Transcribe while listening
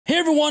Hey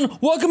everyone,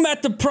 welcome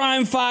back to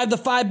Prime 5, the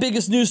 5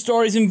 biggest news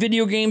stories in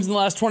video games in the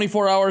last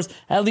 24 hours,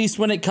 at least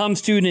when it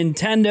comes to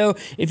Nintendo.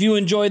 If you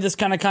enjoy this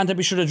kind of content,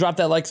 be sure to drop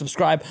that like,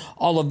 subscribe,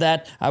 all of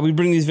that. We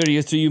bring these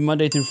videos to you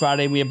Monday through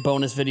Friday. We have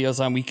bonus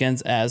videos on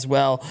weekends as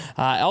well.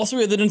 Also,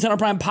 we have the Nintendo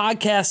Prime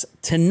podcast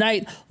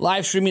tonight,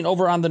 live streaming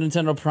over on the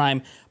Nintendo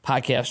Prime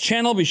podcast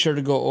channel. Be sure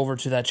to go over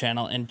to that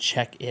channel and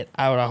check it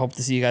out. I hope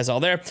to see you guys all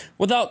there.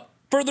 Without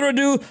further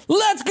ado,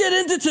 let's get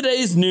into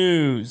today's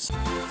news.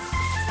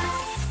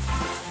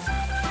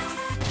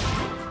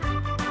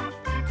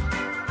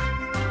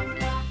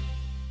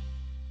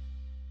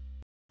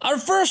 Our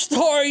first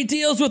story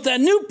deals with that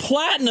new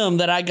Platinum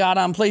that I got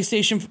on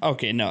PlayStation.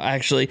 Okay, no,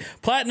 actually,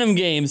 Platinum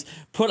Games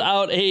put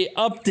out a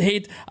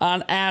update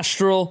on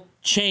Astral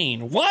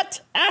Chain. What?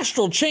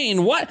 Astral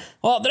Chain? What?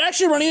 Well, they're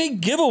actually running a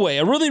giveaway,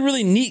 a really,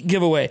 really neat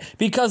giveaway,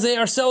 because they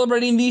are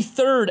celebrating the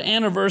 3rd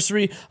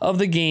anniversary of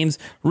the game's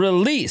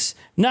release.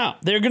 Now,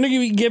 they're going to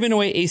be giving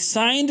away a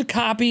signed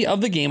copy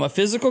of the game, a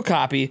physical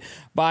copy,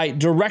 by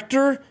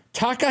director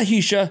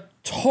Takahisa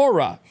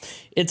Tora.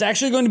 It's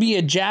actually going to be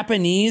a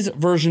Japanese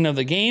version of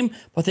the game,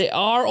 but they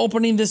are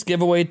opening this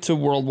giveaway to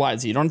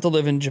worldwide, so you don't have to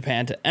live in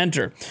Japan to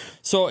enter.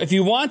 So if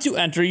you want to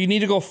enter, you need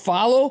to go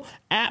follow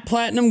at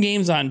Platinum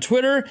Games on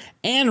Twitter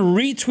and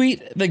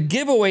retweet the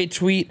giveaway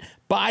tweet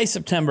by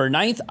September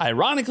 9th,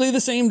 ironically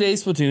the same day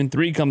Splatoon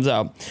 3 comes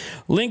out.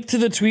 Link to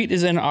the tweet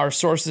is in our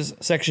sources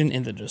section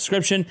in the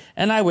description,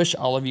 and I wish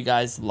all of you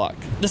guys luck.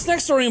 This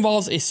next story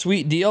involves a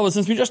sweet deal, but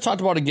since we just talked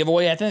about a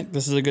giveaway, I think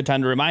this is a good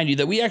time to remind you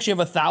that we actually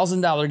have a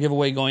 $1,000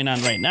 giveaway going on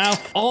right now.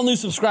 All new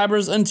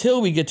subscribers until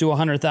we get to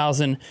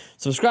 100,000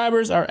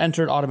 subscribers are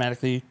entered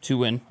automatically to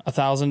win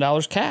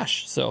 $1,000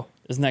 cash. So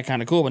isn't that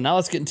kind of cool? But now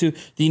let's get into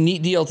the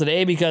neat deal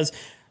today, because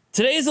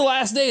today is the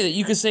last day that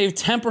you can save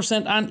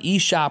 10% on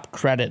eShop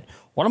credit.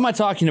 What am I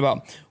talking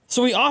about?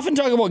 So we often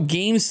talk about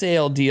game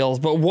sale deals,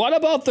 but what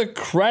about the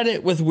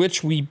credit with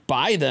which we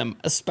buy them,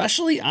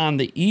 especially on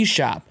the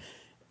eShop?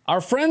 Our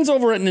friends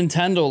over at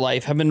Nintendo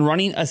Life have been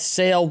running a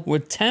sale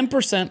with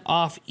 10%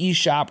 off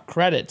eShop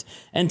credit,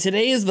 and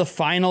today is the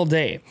final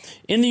day.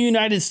 In the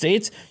United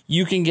States,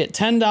 you can get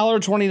 $10,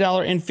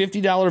 $20, and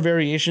 $50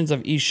 variations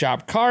of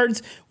eShop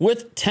cards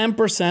with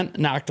 10%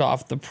 knocked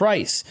off the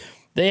price.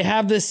 They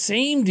have the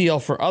same deal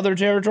for other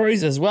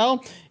territories as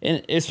well,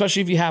 and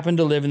especially if you happen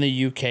to live in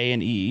the UK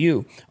and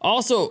EU.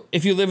 Also,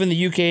 if you live in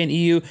the UK and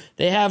EU,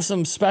 they have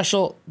some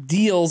special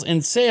deals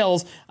and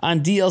sales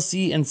on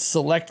DLC and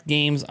select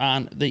games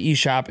on the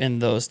eShop in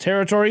those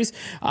territories.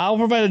 I'll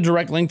provide a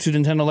direct link to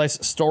Nintendo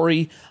Life's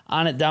story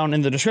on it down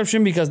in the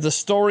description, because the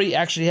story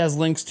actually has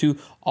links to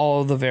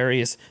all of the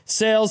various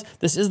sales.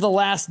 This is the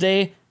last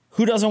day.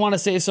 Who doesn't want to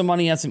save some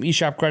money on some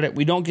eShop credit?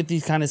 We don't get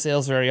these kind of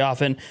sales very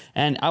often,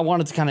 and I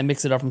wanted to kind of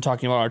mix it up from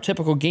talking about our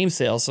typical game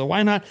sales. So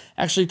why not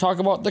actually talk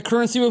about the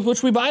currency with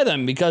which we buy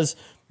them? Because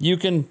you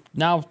can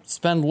now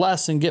spend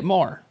less and get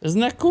more.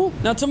 Isn't that cool?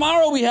 Now,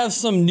 tomorrow we have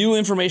some new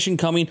information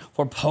coming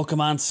for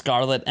Pokemon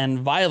Scarlet and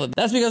Violet.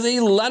 That's because a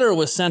letter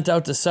was sent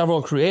out to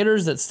several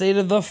creators that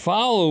stated the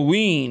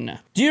following.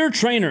 Dear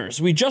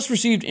trainers, we just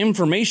received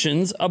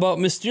informations about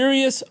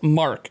mysterious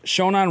mark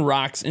shown on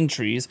rocks and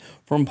trees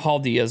from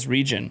Paldea's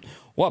region.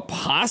 What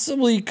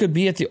possibly could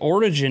be at the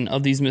origin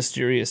of these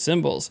mysterious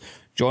symbols?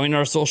 Join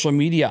our social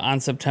media on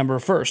September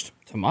 1st,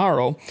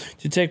 tomorrow,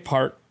 to take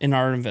part in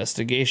our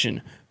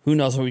investigation. Who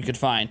knows what we could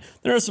find?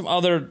 There are some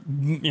other,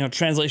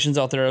 translations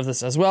out there of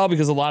this as well,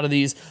 because a lot of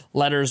these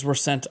letters were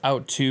sent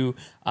out to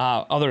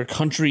other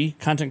country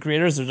content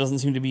creators. There doesn't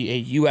seem to be a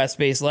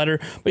US-based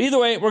letter. But either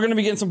way, we're going to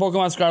be getting some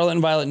Pokemon Scarlet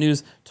and Violet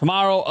news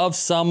tomorrow of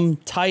some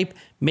type.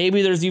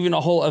 Maybe there's even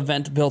a whole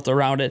event built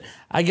around it.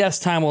 I guess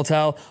time will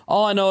tell.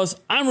 All I know is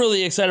I'm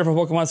really excited for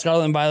Pokemon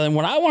Scarlet and Violet. And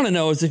what I want to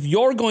know is, if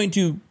you're going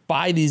to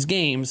buy these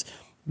games,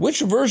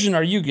 which version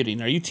are you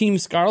getting? Are you Team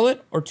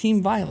Scarlet or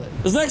Team Violet?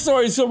 This next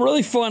story is a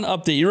really fun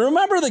update. You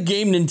remember the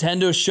game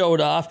Nintendo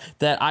showed off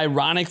that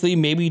ironically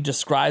maybe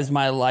describes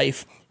my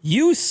life?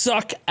 You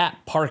suck at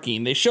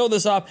parking. They showed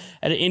this off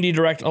at an Indie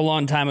Direct a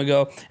long time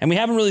ago, and we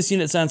haven't really seen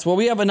it since. Well,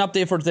 we have an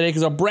update for today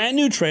because a brand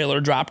new trailer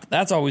dropped.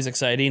 That's always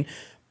exciting.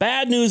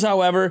 Bad news,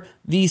 however,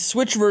 the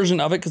Switch version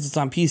of it, because it's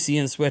on PC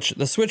and Switch,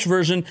 the Switch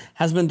version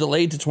has been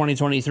delayed to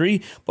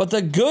 2023. But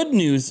the good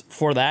news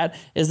for that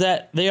is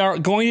that they are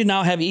going to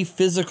now have a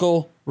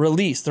physical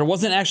release. There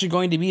wasn't actually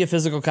going to be a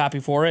physical copy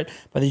for it,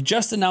 but they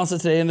just announced it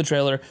today in the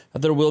trailer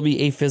that there will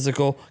be a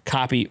physical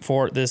copy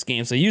for this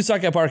game. So You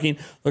Suck at Parking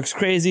looks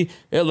crazy.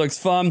 It looks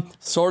fun.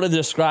 Sort of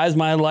describes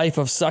my life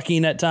of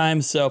sucking at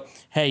times. So,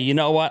 hey, you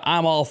know what?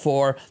 I'm all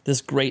for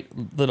this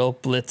great little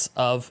blitz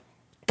of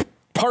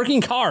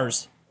parking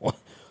cars.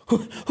 Who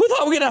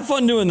thought we could have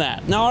fun doing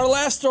that? Now, our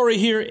last story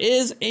here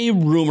is a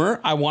rumor.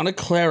 I want to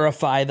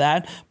clarify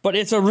that, but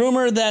it's a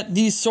rumor that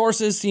these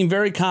sources seem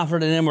very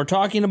confident in. We're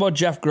talking about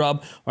Jeff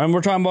Grubb, and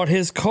we're talking about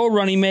his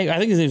co-running mate. I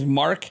think his name is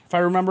Mark, if I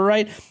remember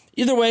right.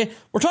 Either way,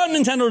 we're talking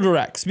Nintendo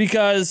Directs,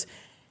 because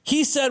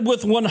He said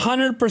with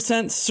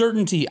 100%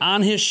 certainty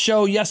on his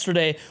show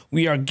yesterday,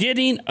 we are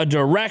getting a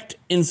direct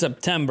in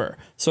September.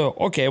 So,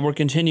 okay, we're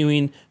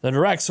continuing the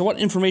direct. So what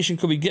information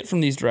could we get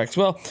from these directs?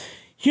 Well,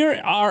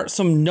 here are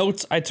some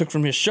notes I took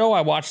from his show.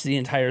 I watched the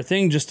entire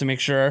thing just to make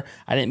sure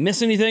I didn't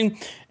miss anything.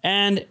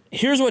 And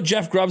here's what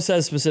Jeff Grubb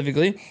says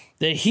specifically,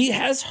 that he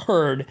has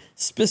heard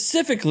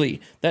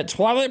specifically that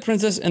Twilight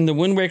Princess and the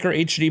Wind Waker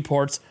HD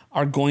ports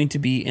are going to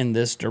be in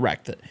this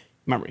direct.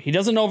 Remember, he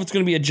doesn't know if it's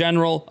going to be a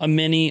general, a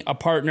mini, a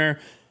partner,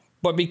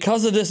 but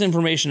because of this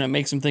information, it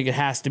makes him think it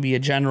has to be a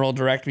general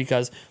direct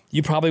because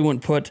you probably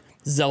wouldn't put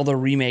Zelda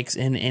remakes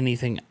in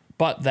anything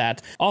but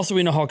that. Also,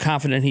 we know how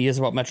confident he is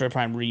about Metroid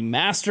Prime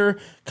Remaster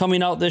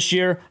coming out this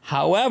year.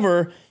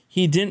 However,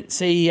 he didn't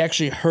say he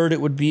actually heard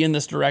it would be in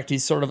this direct.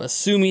 He's sort of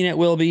assuming it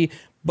will be,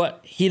 but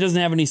he doesn't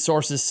have any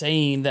sources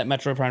saying that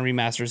Metroid Prime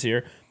Remaster is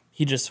here.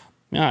 He just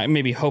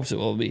maybe hopes it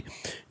will be.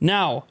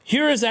 Now,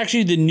 here is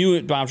actually the new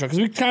bombshell, because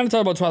we kind of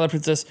talked about Twilight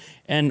Princess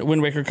and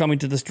Wind Waker coming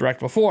to this direct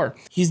before.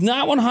 He's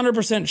not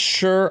 100%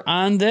 sure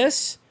on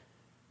this,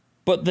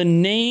 but the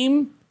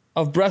name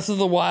of Breath of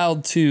the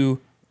Wild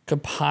 2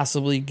 could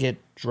possibly get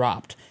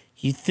dropped.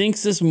 He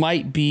thinks this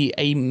might be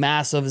a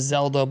massive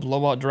Zelda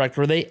blowout direct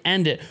where they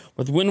end it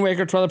with Wind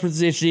Waker, Twilight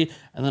Princess HD,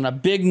 and then a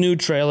big new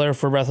trailer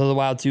for Breath of the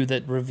Wild 2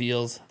 that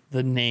reveals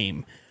the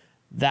name.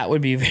 That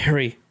would be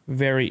very,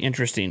 very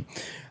interesting.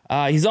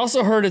 He's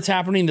also heard it's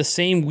happening the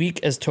same week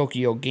as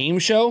Tokyo Game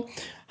Show.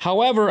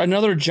 However,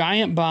 another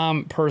Giant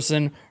Bomb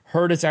person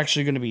heard it's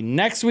actually going to be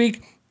next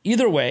week.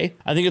 Either way,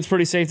 I think it's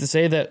pretty safe to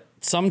say that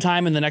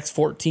sometime in the next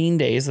 14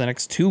 days, the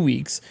next 2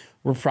 weeks,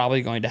 we're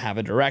probably going to have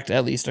a direct,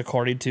 at least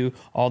according to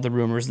all the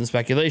rumors and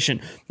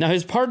speculation. Now,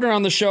 his partner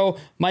on the show,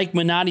 Mike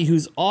Minotti,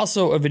 who's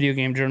also a video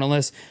game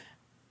journalist,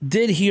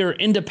 did hear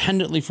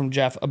independently from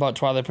Jeff about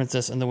Twilight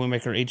Princess and the Wind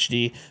Waker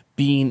HD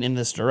being in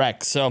this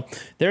direct. So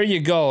there you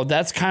go.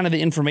 That's kind of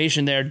the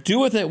information there. Do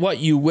with it what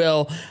you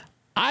will.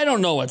 I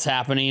don't know what's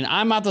happening.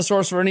 I'm not the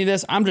source for any of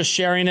this. I'm just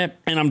sharing it,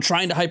 and I'm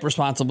trying to hype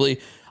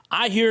responsibly.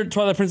 I hear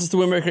Twilight Princess the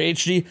Wind Waker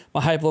HD,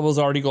 my hype levels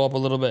already go up a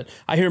little bit.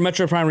 I hear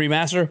Metroid Prime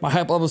Remaster, my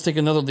hype levels take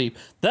another leap.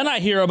 Then I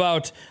hear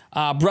about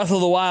Breath of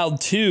the Wild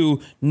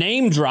 2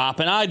 name drop,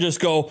 and I just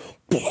go,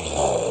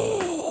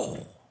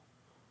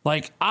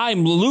 like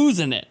I'm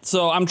losing it.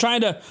 So I'm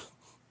trying to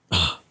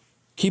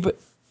keep it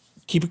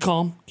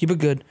calm, keep it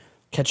good.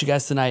 Catch you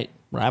guys tonight,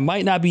 where I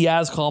might not be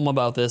as calm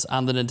about this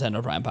on the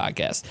Nintendo Prime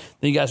podcast.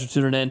 Thank you guys for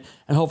tuning in,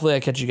 and hopefully I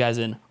catch you guys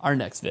in our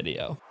next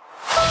video.